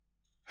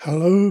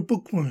Hello,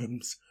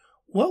 bookworms.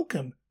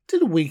 Welcome to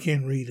the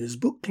Weekend Readers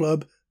Book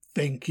Club.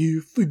 Thank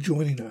you for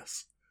joining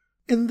us.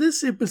 In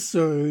this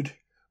episode,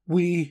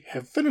 we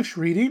have finished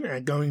reading and are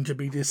going to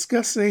be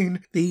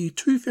discussing the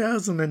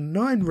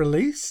 2009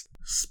 release,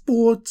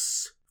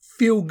 sports,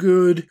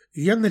 feel-good,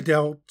 young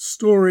adult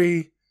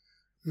story,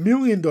 $1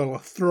 Million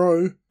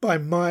Throw by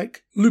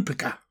Mike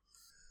Lupica.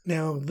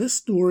 Now, this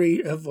story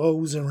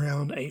evolves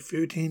around a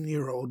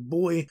 13-year-old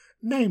boy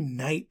named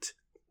Nate,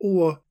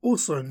 or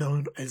also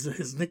known as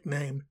his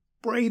nickname,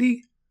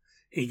 Brady.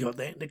 He got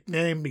that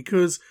nickname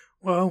because,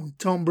 well,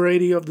 Tom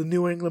Brady of the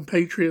New England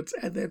Patriots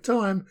at that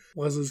time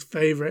was his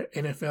favourite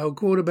NFL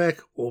quarterback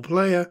or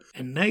player,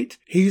 and Nate,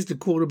 he's the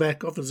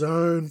quarterback of his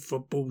own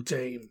football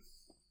team.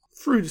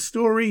 Through the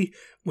story,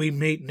 we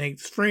meet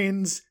Nate's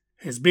friends,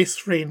 his best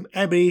friend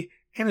Abby,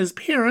 and his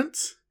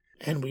parents,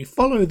 and we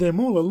follow them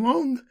all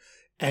along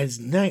as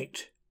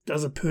Nate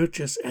does a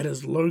purchase at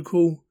his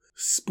local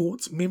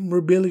sports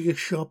memorabilia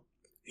shop.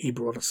 He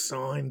brought a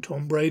signed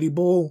Tom Brady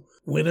ball,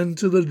 went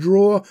into the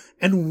draw,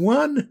 and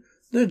won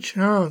the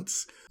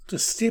chance to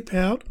step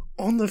out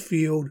on the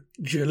field,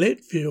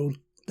 Gillette Field,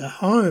 the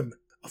home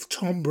of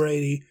Tom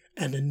Brady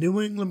and the New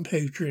England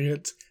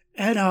Patriots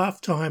at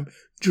halftime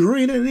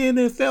during an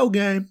NFL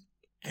game.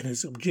 And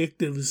his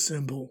objective is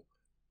simple: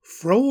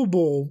 throw a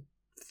ball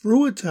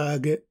through a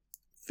target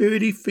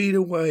 30 feet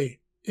away.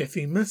 If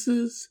he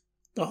misses,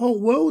 the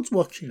whole world's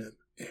watching him.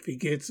 If he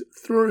gets it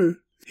through,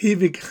 he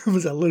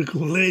becomes a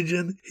local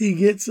legend. He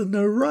gets the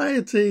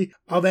notoriety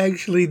of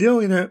actually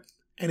doing it,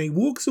 and he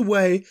walks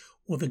away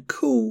with a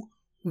cool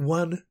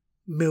 $1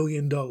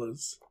 million.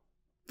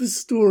 This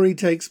story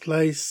takes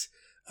place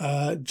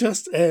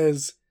just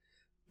as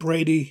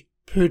Brady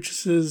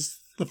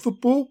purchases the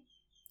football.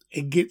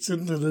 It gets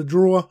into the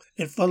draw.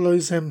 It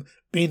follows him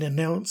being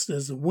announced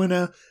as a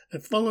winner.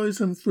 It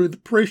follows him through the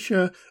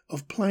pressure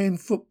of playing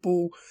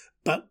football,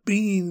 but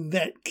being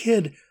that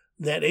kid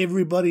that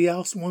everybody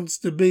else wants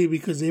to be,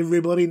 because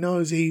everybody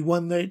knows he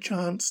won that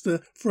chance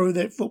to throw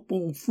that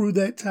football through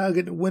that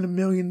target to win $1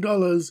 million.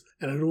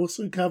 And it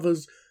also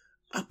covers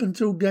up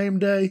until game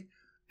day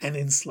and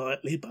then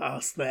slightly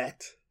past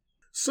that.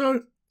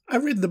 So I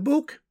read the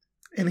book,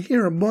 and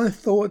here are my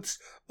thoughts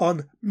on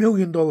 $1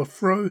 Million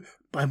Throw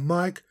by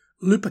Mike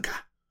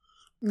Lupica.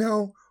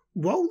 Now,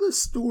 while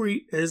this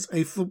story is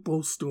a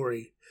football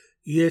story,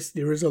 yes,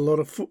 there is a lot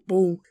of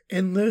football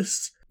in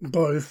this,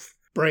 both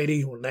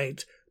Brady or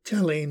Nate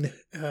telling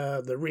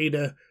the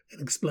reader and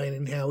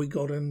explaining how he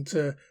got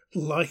into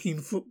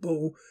liking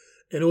football.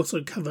 It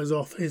also covers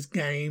off his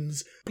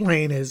games,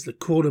 playing as the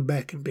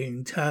quarterback and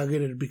being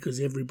targeted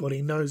because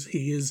everybody knows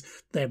he is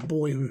that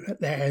boy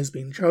that has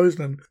been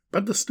chosen.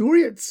 But the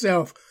story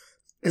itself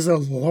is a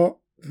lot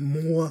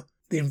more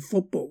than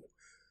football.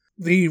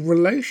 The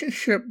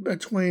relationship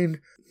between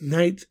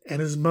Nate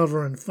and his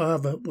mother and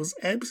father was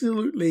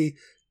absolutely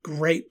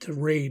great to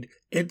read.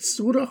 It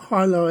sort of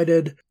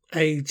highlighted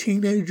a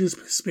teenager's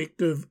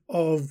perspective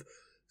of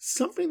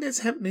something that's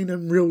happening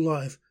in real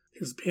life.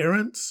 His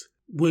parents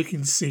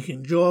working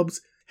second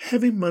jobs,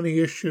 having money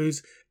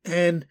issues,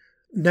 and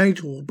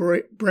Nate or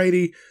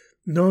Brady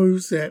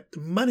knows that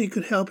the money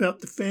could help out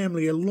the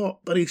family a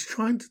lot, but he's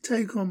trying to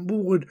take on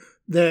board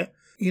that,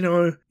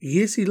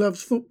 yes, he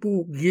loves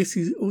football, yes,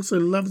 he also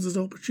loves his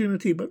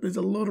opportunity, but there's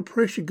a lot of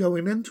pressure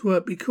going into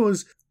it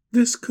because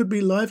this could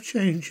be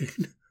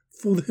life-changing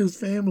for his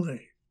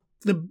family.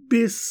 The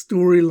best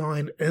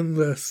storyline in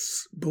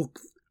this book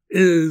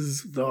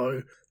is,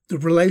 though, the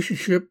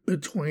relationship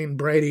between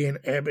Brady and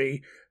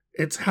Abby.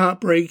 It's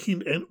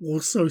heartbreaking and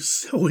also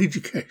so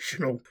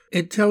educational.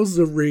 It tells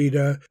the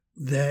reader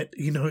that,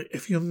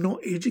 if you're not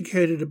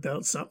educated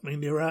about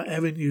something, there are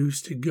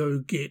avenues to go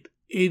get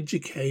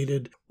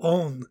educated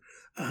on,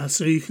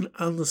 so you can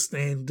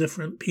understand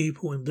different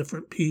people and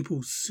different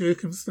people's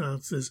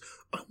circumstances.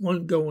 I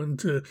won't go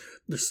into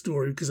the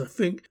story because I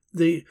think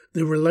the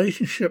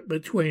relationship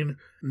between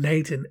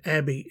Nate and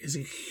Abby is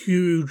a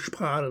huge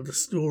part of the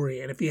story.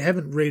 And if you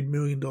haven't read $1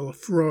 Million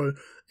Throw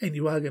and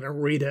you are going to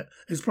read it,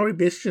 it's probably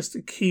best just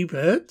to keep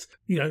it,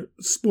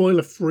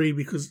 spoiler free,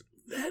 because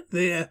that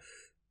there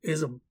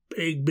is a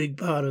big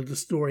part of the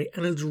story.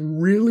 And it's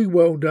really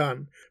well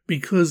done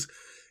because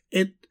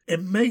it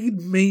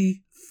made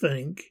me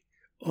think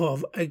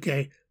of,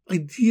 okay,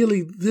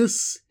 ideally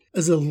this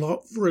is a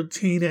lot for a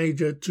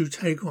teenager to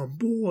take on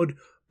board,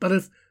 but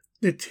if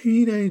the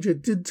teenager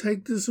did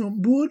take this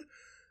on board,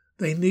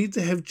 they need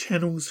to have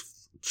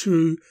channels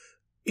to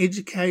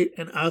educate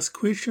and ask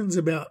questions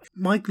about.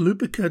 Mike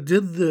Lupica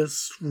did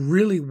this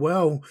really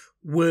well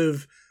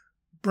with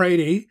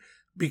Brady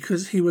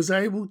because he was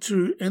able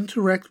to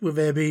interact with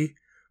Abby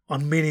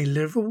on many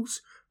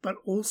levels, but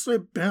also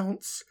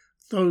bounce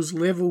those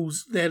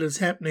levels that is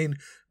happening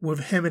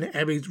with him and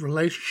Abby's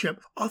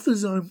relationship off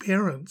his own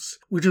parents,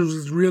 which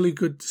was really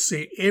good to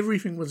see.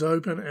 Everything was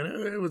open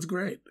and it was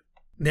great.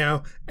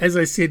 Now, as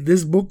I said,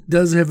 this book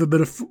does have a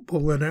bit of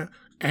football in it.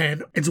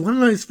 And it's one of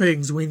those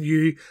things when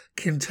you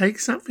can take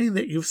something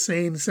that you've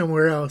seen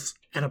somewhere else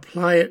and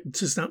apply it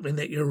to something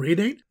that you're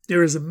reading.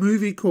 There is a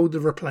movie called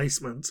The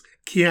Replacements.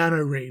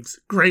 Keanu Reeves.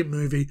 Great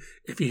movie.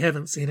 If you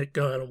haven't seen it,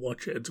 go out and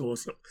watch it. It's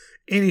awesome.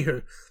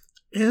 Anywho,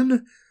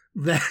 in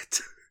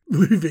that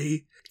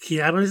movie,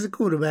 Keanu is a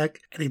quarterback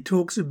and he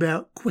talks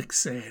about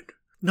quicksand.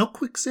 Not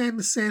quicksand,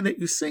 the sand that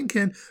you sink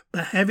in,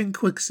 but having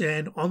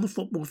quicksand on the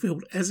football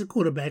field as a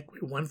quarterback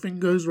where one thing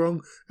goes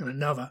wrong and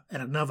another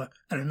and another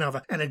and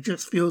another. And it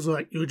just feels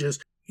like you're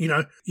just,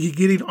 you're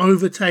getting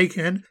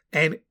overtaken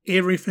and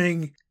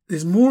everything.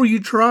 The more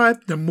you try,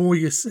 the more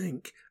you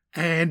sink.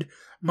 And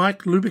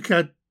Mike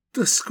Lupica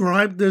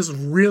described this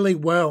really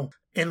well,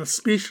 and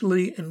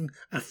especially in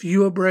a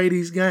few of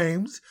Brady's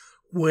games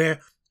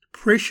where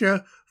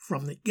pressure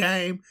from the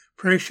game,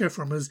 pressure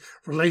from his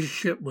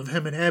relationship with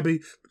him and Abby,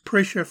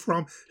 pressure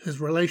from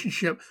his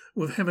relationship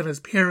with him and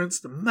his parents,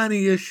 the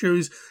money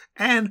issues,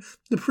 and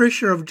the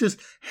pressure of just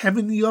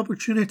having the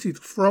opportunity to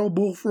throw a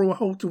ball through a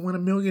hole to win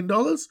 $1 million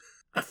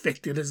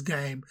affected his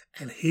game.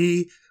 And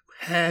he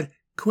had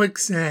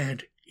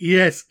quicksand.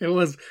 Yes, it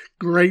was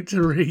great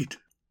to read.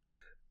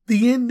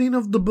 The ending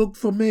of the book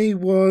for me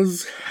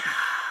was...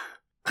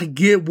 I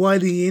get why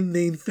the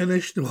ending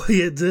finished the way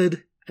it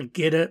did. I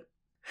get it.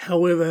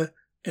 However,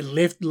 it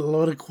left a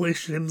lot of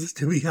questions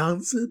to be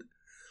answered.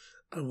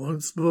 I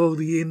won't spoil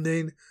the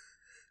ending.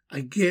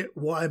 I get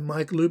why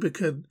Mike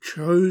Lupica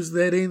chose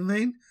that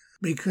ending,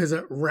 because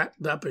it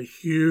wrapped up a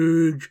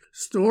huge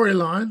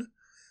storyline.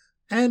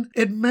 And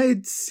it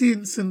made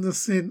sense in the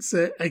sense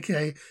that,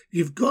 okay,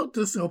 you've got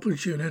this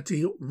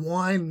opportunity,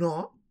 why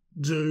not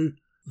do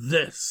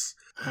this?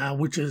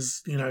 Which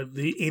is,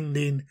 the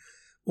ending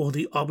or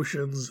the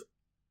options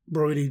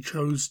Brody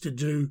chose to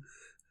do,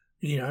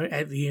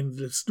 at the end of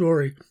the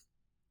story.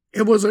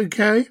 It was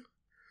okay,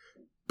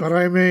 but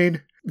I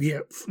mean,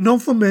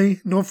 not for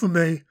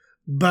me,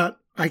 but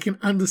I can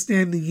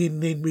understand the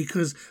ending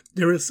because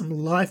there are some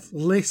life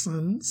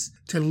lessons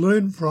to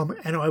learn from,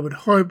 and I would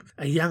hope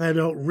a young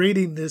adult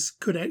reading this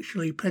could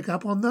actually pick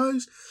up on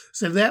those.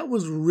 So that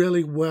was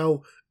really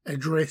well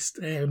addressed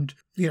and,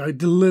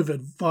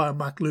 delivered via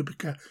Mike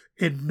Lupica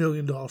in $1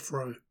 Million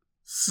Throw.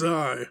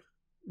 So,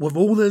 with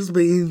all this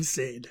being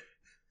said,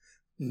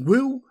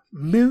 will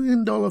 $1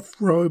 Million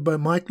Throw by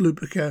Mike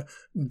Lupica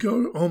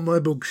go on my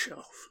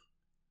bookshelf?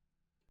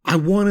 I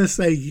want to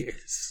say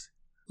yes.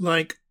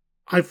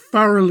 I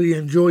thoroughly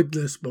enjoyed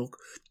this book.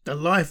 The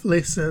life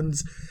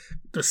lessons,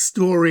 the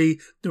story,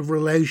 the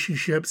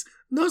relationships.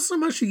 Not so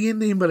much the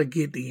ending, but I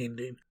get the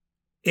ending.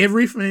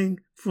 Everything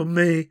for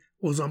me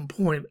was on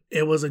point.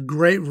 It was a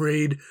great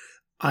read.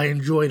 I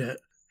enjoyed it.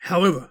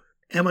 However,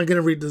 am I going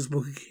to read this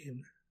book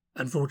again?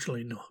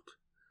 Unfortunately not.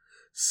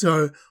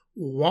 So,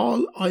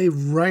 while I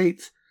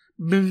rate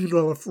 $1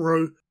 Million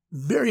Throw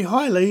very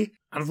highly,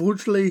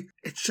 unfortunately,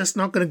 it's just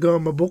not going to go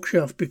on my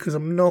bookshelf because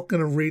I'm not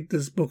going to read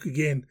this book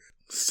again.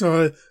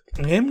 So,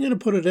 I am going to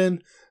put it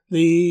in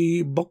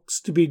the box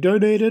to be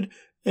donated,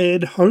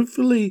 and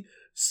hopefully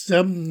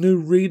some new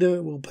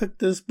reader will pick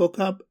this book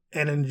up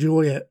and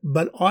enjoy it.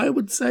 But I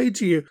would say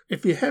to you,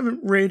 if you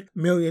haven't read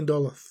 $1 Million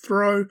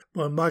Throw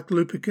by Mike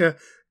Lupica,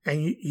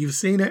 and you've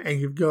seen it and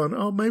you've gone,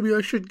 oh, maybe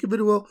I should give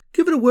it a whirl,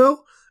 give it a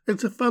whirl.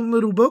 It's a fun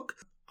little book.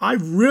 I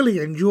really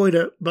enjoyed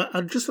it, but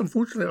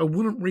unfortunately, I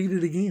wouldn't read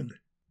it again.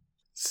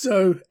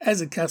 So,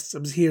 as it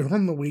customs here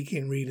on the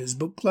Weekend Readers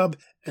Book Club,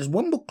 as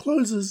one book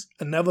closes,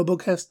 another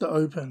book has to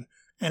open.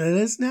 And it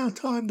is now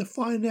time to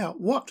find out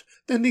what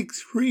the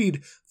next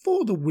read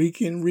for the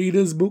Weekend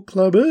Readers Book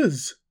Club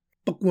is.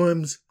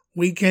 Bookworms,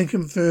 we can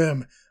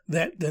confirm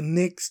that the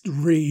next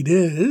read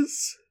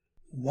is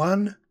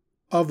One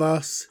of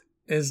Us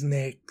is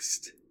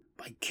Next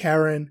by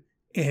Karen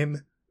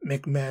M.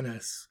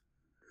 McManus.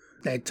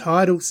 That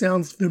title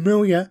sounds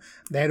familiar.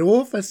 That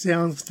author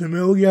sounds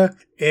familiar.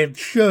 It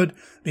should,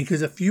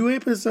 because a few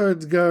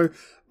episodes ago,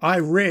 I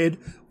read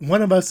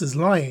One of Us is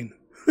Lying.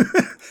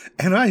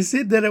 And I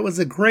said that it was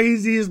the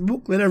craziest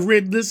book that I've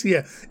read this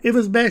year. It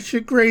was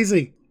batshit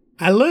crazy.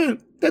 I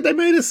learned that they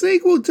made a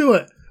sequel to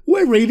it.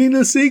 We're reading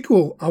a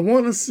sequel. I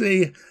want to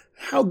see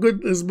how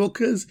good this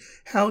book is,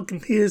 how it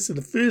compares to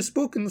the first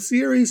book in the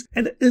series,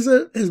 and is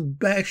it as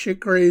batshit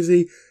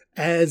crazy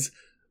as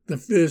the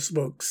first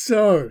book.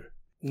 So,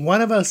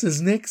 One of Us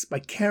is Next by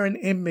Karen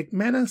M.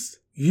 McManus.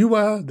 You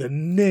are the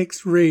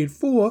next read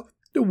for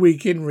the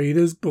Weekend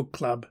Readers Book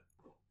Club.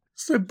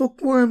 So,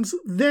 bookworms,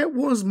 that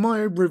was my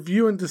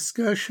review and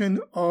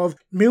discussion of $1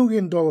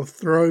 Million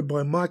Throw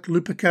by Mike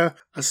Lupica,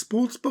 a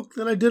sports book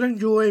that I did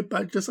enjoy,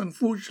 but just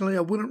unfortunately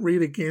I wouldn't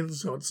read again,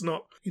 so it's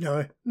not,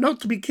 not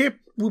to be kept,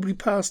 will be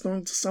passed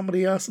on to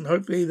somebody else, and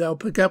hopefully they'll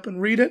pick up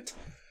and read it.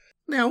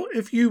 Now,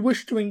 if you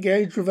wish to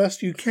engage with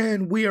us, you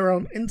can. We are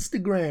on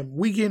Instagram,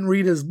 Weekend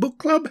Readers Book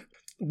Club.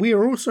 We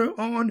are also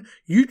on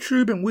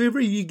YouTube and wherever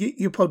you get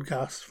your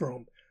podcasts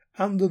from,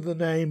 under the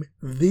name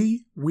The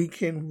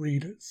Weekend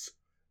Readers.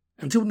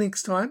 Until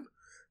next time,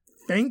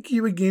 thank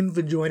you again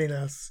for joining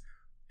us,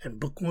 and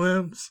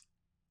bookworms,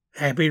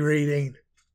 happy reading.